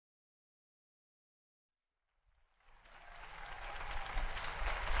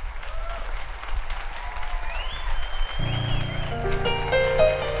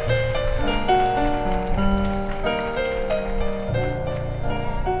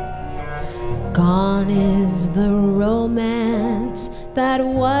Gone is the romance that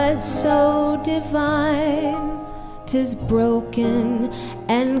was so divine. 'Tis broken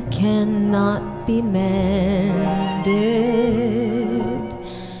and cannot be mended.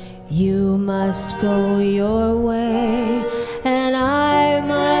 You must go your way and I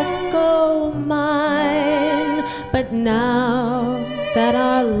must go mine. But now that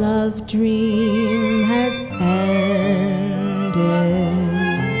our love dream has ended,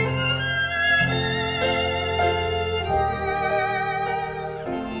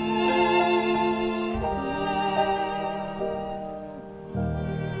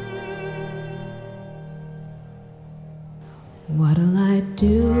 what'll I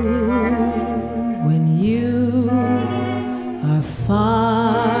do when you are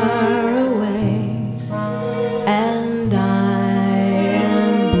far away and I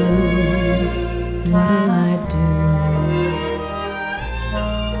am blue? What'll I do?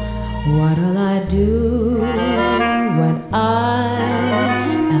 What'll I do when I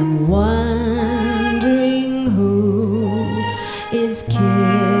am wondering who is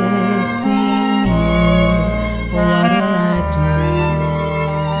kissing you? What'll I do?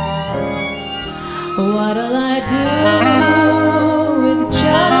 What'll I do with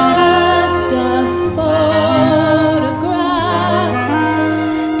just a photograph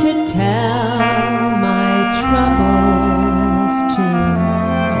to tell my troubles to?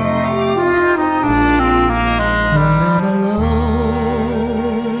 When I'm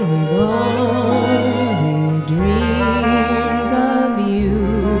alone with only dreams of you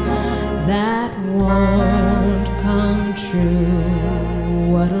that won't come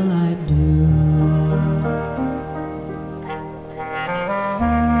true, what'll I do?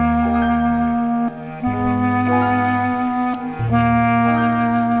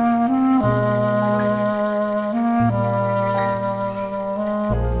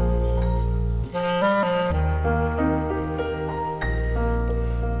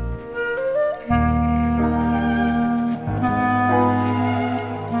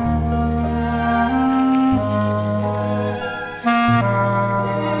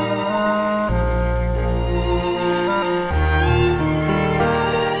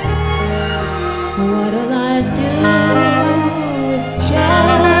 What'll I do with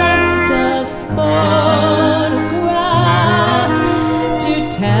just a photograph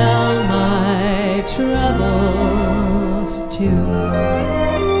to tell my troubles to?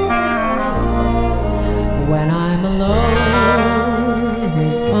 When I'm alone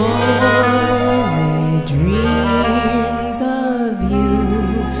with only dreams of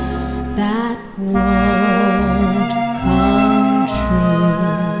you that won't come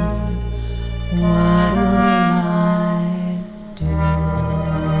true, what'll I do?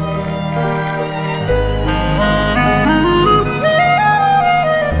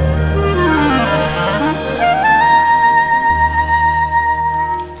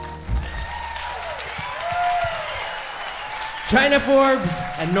 China Forbes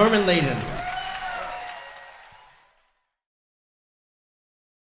and Norman Leyden.